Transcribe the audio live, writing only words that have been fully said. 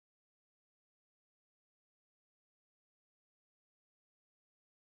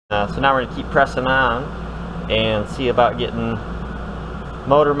So now we're going to keep pressing on and see about getting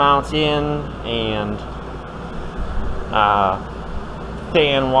motor mounts in and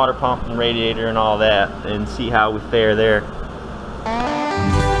fan, water pump, and radiator and all that, and see how we fare there.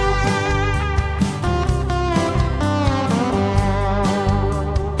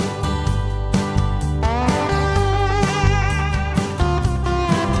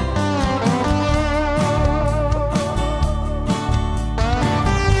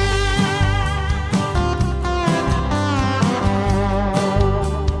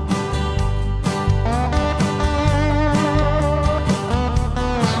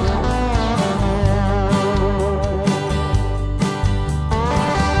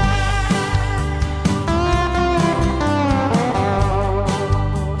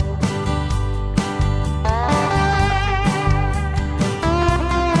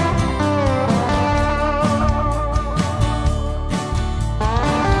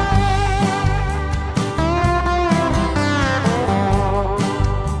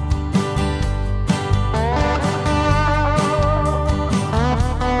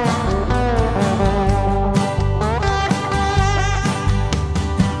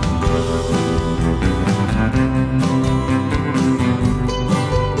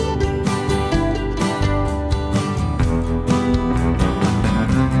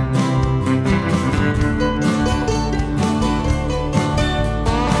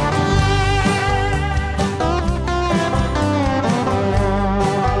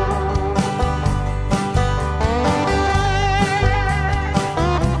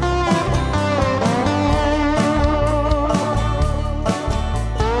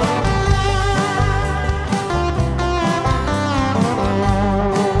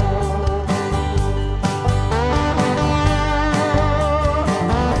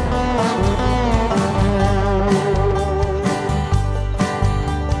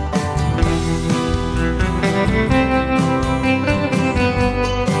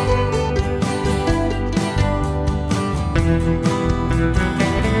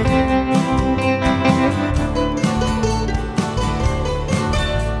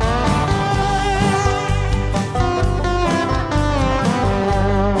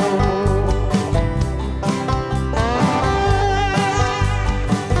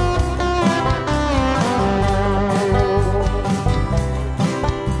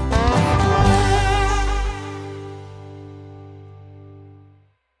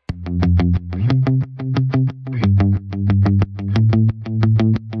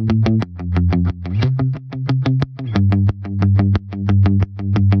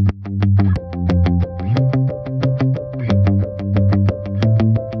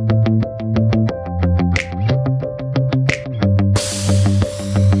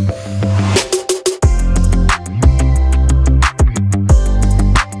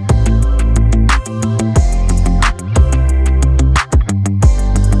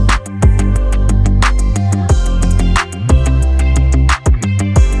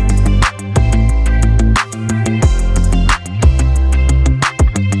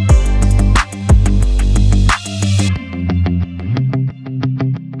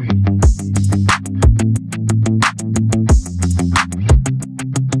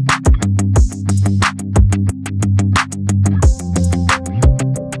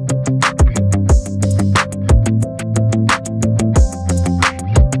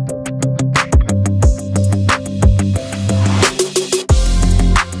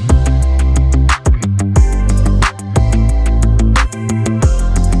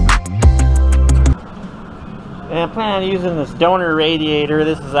 And I plan on using this donor radiator.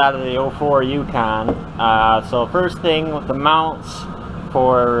 This is out of the 04 Yukon. So first thing with the mounts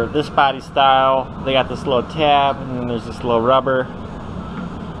for this body style, they got this little tab, and then there's this little rubber,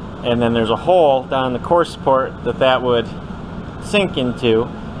 and then there's a hole down in the core support that would sink into.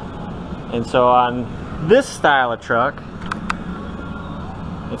 And so on this style of truck,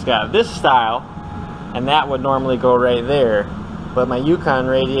 it's got this style, and that would normally go right there. But my Yukon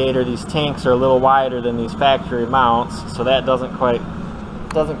radiator, these tanks are a little wider than these factory mounts, so that doesn't quite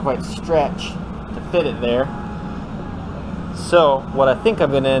stretch to fit it there. So what I think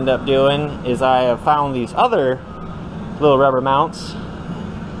I'm going to end up doing is I have found these other little rubber mounts,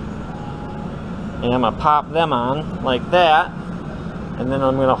 and I'm going to pop them on like that, and then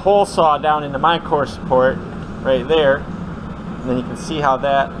I'm going to hole saw down into my core support right there, and then you can see how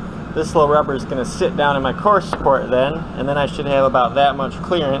this little rubber is going to sit down in my core support then, and then I should have about that much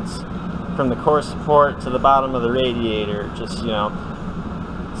clearance from the core support to the bottom of the radiator. Just, you know,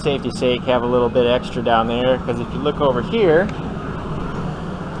 safety's sake, have a little bit extra down there, because if you look over here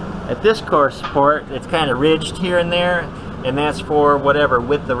at this core support, it's kind of ridged here and there. and that's for whatever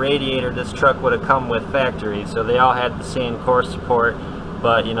width the radiator this truck would have come with factory. So they all had the same core support,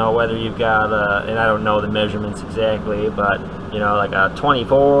 but you know, whether you've got and I don't know the measurements exactly, but you know, like a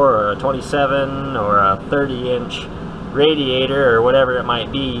 24 or a 27 or a 30-inch radiator or whatever it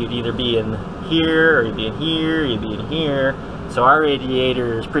might be, you'd either be in here or you'd be in here, you'd be in here. So our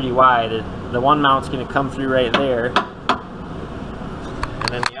radiator is pretty wide. The one mount's going to come through right there, and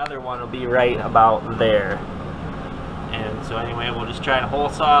then the other one will be right about there. And so anyway, we'll just try to hole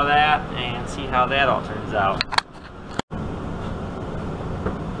saw that and see how that all turns out.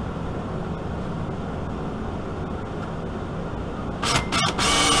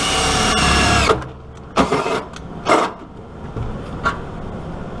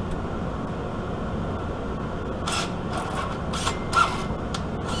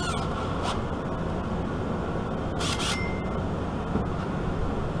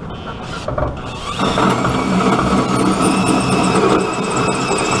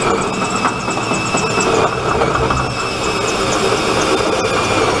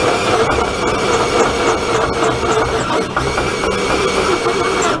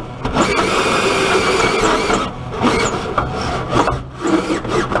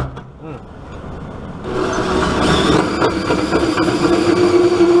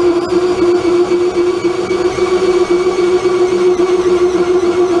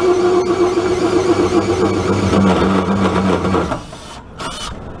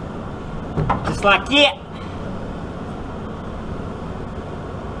 Just like that.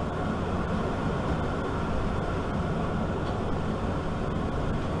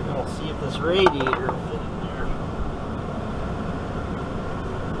 We'll see if this radiator will fit in there.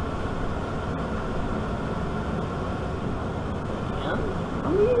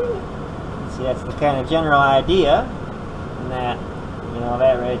 See, that's the kind of general idea. And that, you know,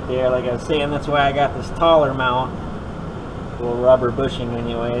 that right there, like I was saying, that's why I got this taller mount. Little rubber bushing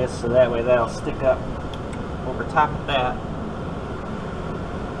anyways, so that way that'll stick up over top of that.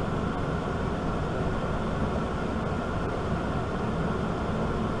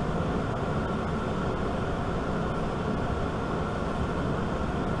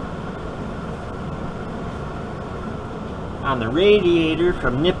 On the radiator,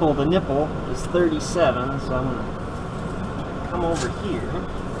 from nipple to nipple is 37, so I'm going to come over here,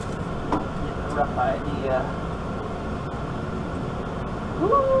 get a rough idea.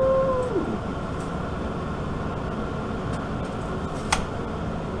 Woo!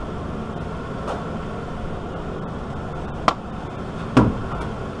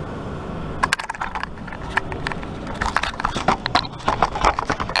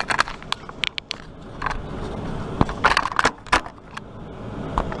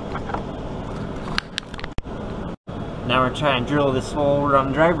 Now we're trying to drill this hole over on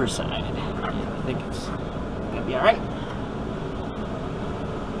the driver's side. I think it's gonna be alright.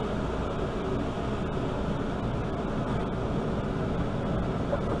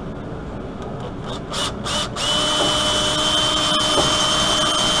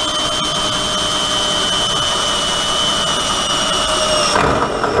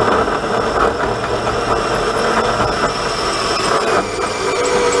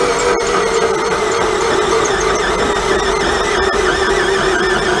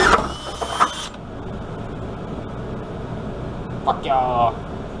 Fuck y'all.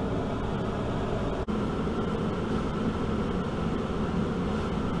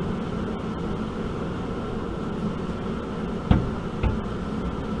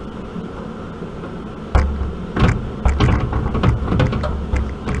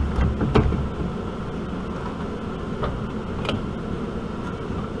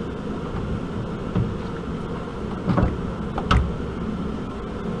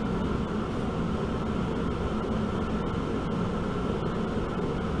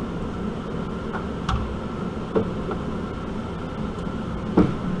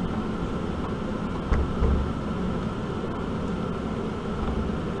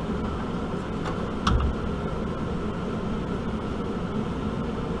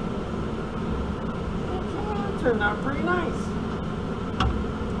 Turned out pretty nice.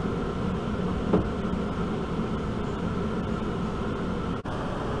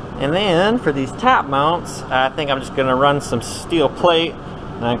 And then for these top mounts, I think I'm just gonna run some steel plate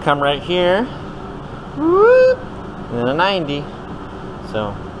and I come right here, whoop, and then a 90.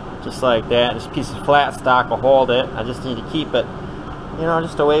 So just like that, this piece of flat stock will hold it. I just need to keep it, you know,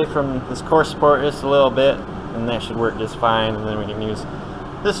 just away from this core support just a little bit, and that should work just fine. And then we can use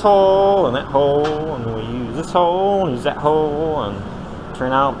this hole and that hole, and then we use this hole and use that hole, and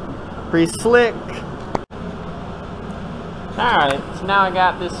turn out pretty slick. Alright, so now I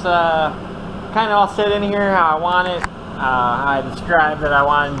got this kind of all set in here how I want it. I described that I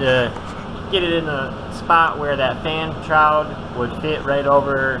wanted to get it in a spot where that fan shroud would fit right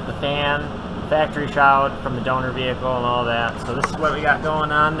over the fan, factory shroud from the donor vehicle and all that. So this is what we got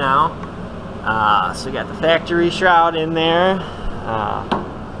going on now. So we got the factory shroud in there.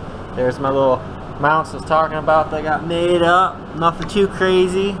 There's my little mounts I was talking about that got made up. Nothing too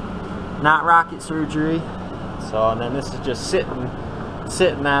crazy, not rocket surgery. So, and then this is just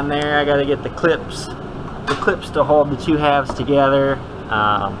sitting on there. I got to get the clips to hold the two halves together,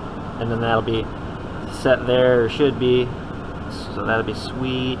 and then that'll be set there, or should be. So that'll be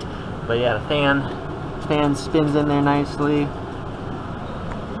sweet. But yeah, the fan spins in there nicely.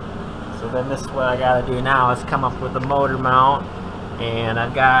 So then this is what I got to do now, is come up with a motor mount, and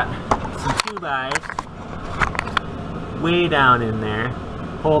I've got some 2x way down in there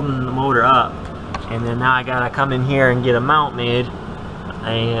holding the motor up, and then now I gotta come in here and get a mount made.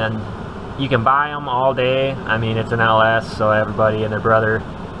 And you can buy them all day. I mean, it's an LS, so everybody and their brother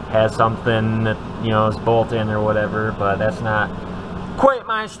has something that, you know, is bolt in or whatever, but that's not quite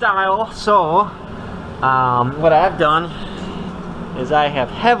my style. So what I've done is I have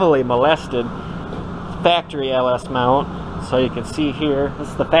heavily molested factory LS mount. So you can see here, this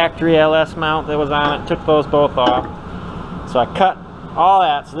is the factory LS mount that was on it. Took those both off. So I cut all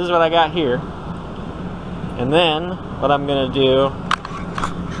that. So this is what I got here. And then what I'm going to do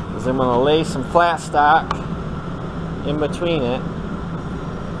is I'm going to lay some flat stock in between it,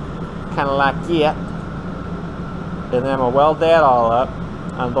 kind of like that. And then I'm going to weld that all up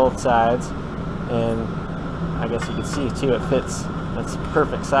on both sides. And I guess you can see too, it fits. That's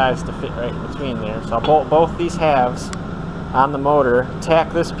perfect size to fit right in between there. So I'll bolt both these halves on the motor,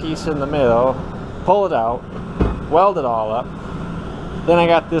 tack this piece in the middle, pull it out, weld it all up. Then I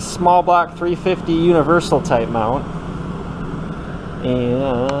got this small block 350 universal type mount,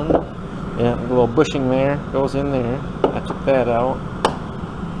 and yeah, a little bushing there goes in there. I took that out.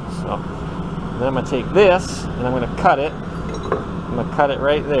 So then I'm going to take this and I'm going to cut it. I'm going to cut it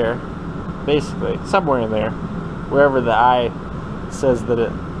right there, basically somewhere in there, wherever the eye says that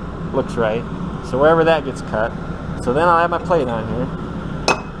it looks right. So wherever that gets cut. So then I'll have my plate on here.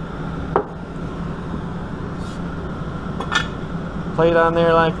 Plate on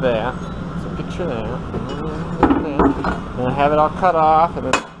there like that. So picture that. And I have it all cut off,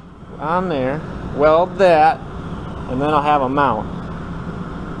 and then on there, weld that, and then I'll have a mount.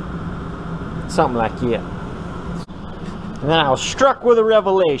 Something like that. And then I was struck with a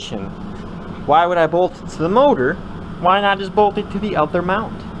revelation. Why would I bolt it to the motor? Why not just bolt it to the other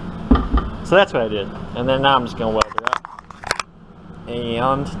mount? So that's what I did. And then now I'm just going to weld it up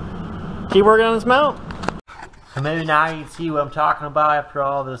and keep working on this mount. So maybe now you can see what I'm talking about after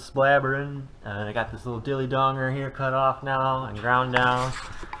all this blabbering. I got this little dilly donger here cut off now and ground down.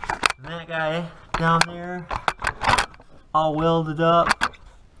 And that guy down there all welded up.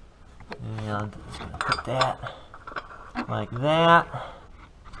 And I'm just going to put that like that.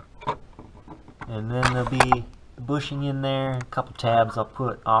 And then there'll be bushing in there, a couple tabs I'll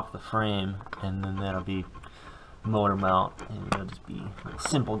put off the frame, and then that'll be motor mount, and it'll just be a little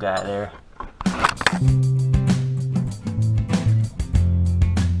simple guy there.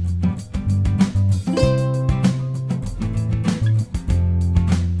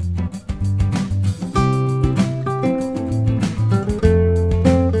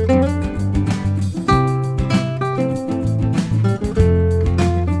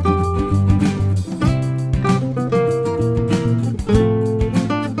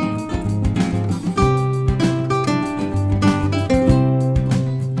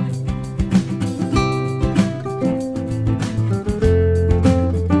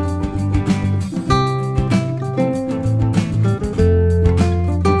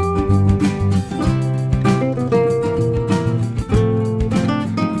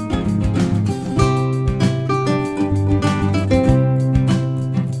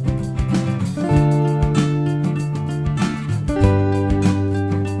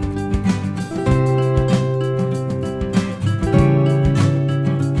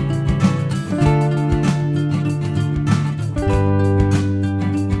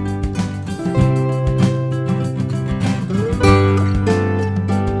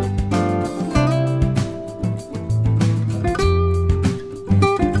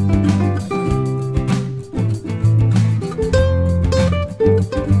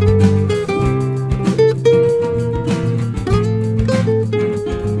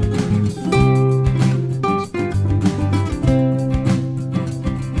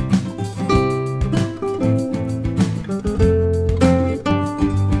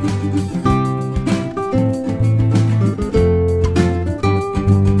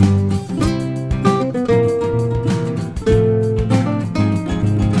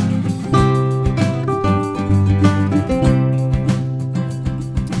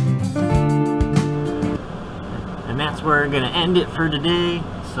 end it for today.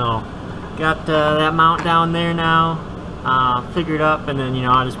 So got that mount down there now, figured up, and then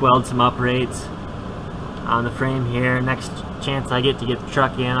I'll just weld some uprates on the frame here. Next chance I get to get the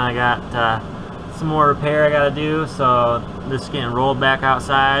truck in, I got some more repair I gotta do, so this is getting rolled back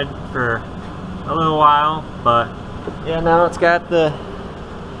outside for a little while. But yeah, now it's got the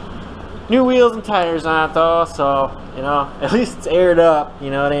new wheels and tires on it though, so at least it's aired up.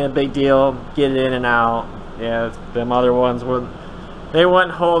 It ain't a big deal. Get it in and out. Yeah, them other ones they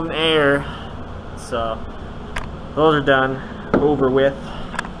wasn't holding air, so those are done, over with.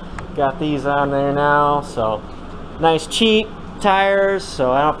 Got these on there now, so nice cheap tires,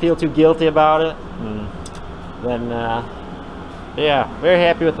 so I don't feel too guilty about it. And then yeah, very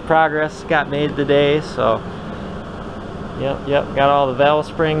happy with the progress got made today. So yep, got all the valve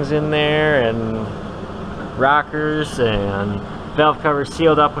springs in there and rockers, and valve covers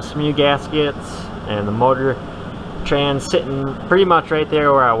sealed up with some new gaskets, and the motor trans sitting pretty much right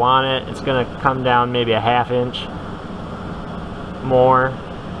there where I want it. It's gonna come down maybe a ½ inch more,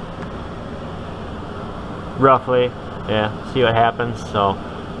 roughly. Yeah, see what happens. So,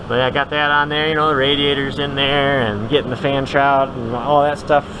 but I got that on there, the radiator's in there, and getting the fan shroud and all that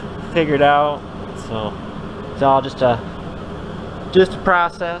stuff figured out. So it's all just a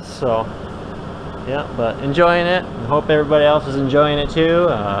process. So yeah, but enjoying it, and hope everybody else is enjoying it too.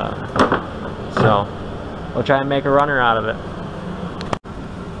 So we'll try and make a runner out of it.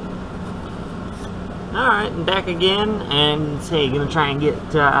 Alright, and back again, and gonna try and get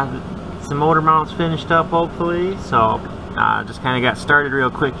some motor mounts finished up, hopefully. So just kind of got started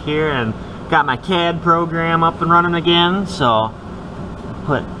real quick here, and got my CAD program up and running again. So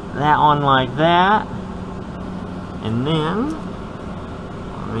put that one like that, and then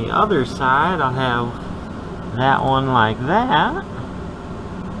on the other side I'll have that one like that,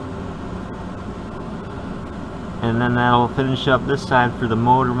 and then that'll finish up this side for the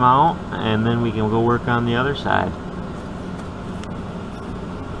motor mount, and then we can go work on the other side.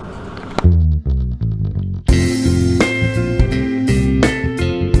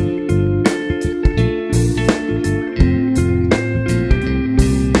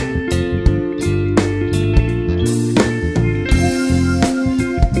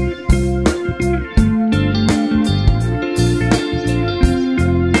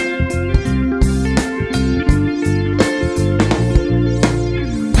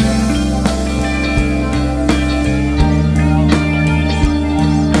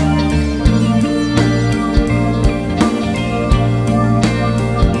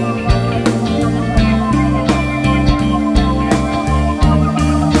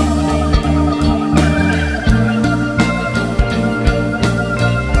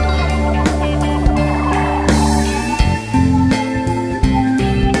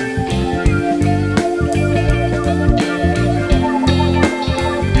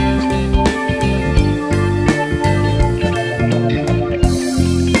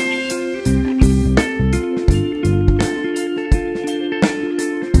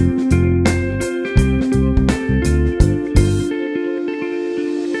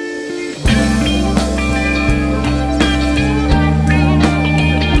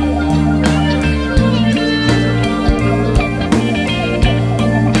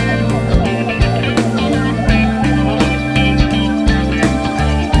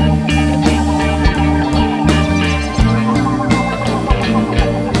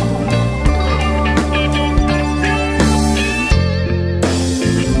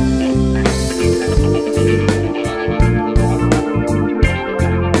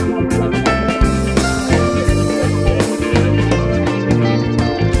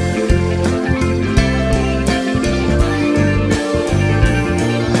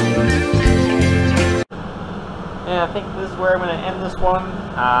 I think this is where I'm going to end this one.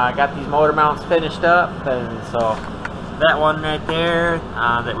 I got these motor mounts finished up, and so that one right there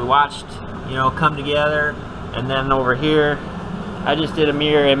that we watched, come together, and then over here, I just did a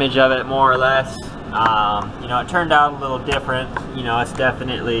mirror image of it, more or less. It turned out a little different. It's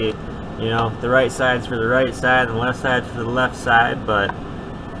definitely, the right side's for the right side, and the left side's for the left side, but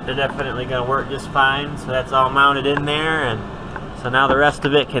they're definitely going to work just fine. So that's all mounted in there, and so now the rest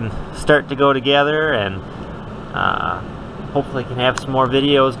of it can start to go together, and hopefully can have some more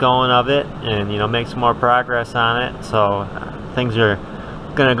videos going of it, and make some more progress on it. So things are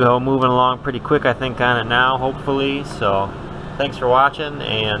gonna go moving along pretty quick, I think, on it now, hopefully. So thanks for watching,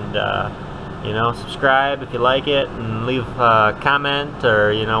 and subscribe if you like it, and leave a comment,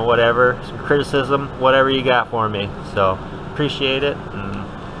 or whatever, some criticism, whatever you got for me. So appreciate it, and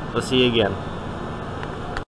we'll see you again.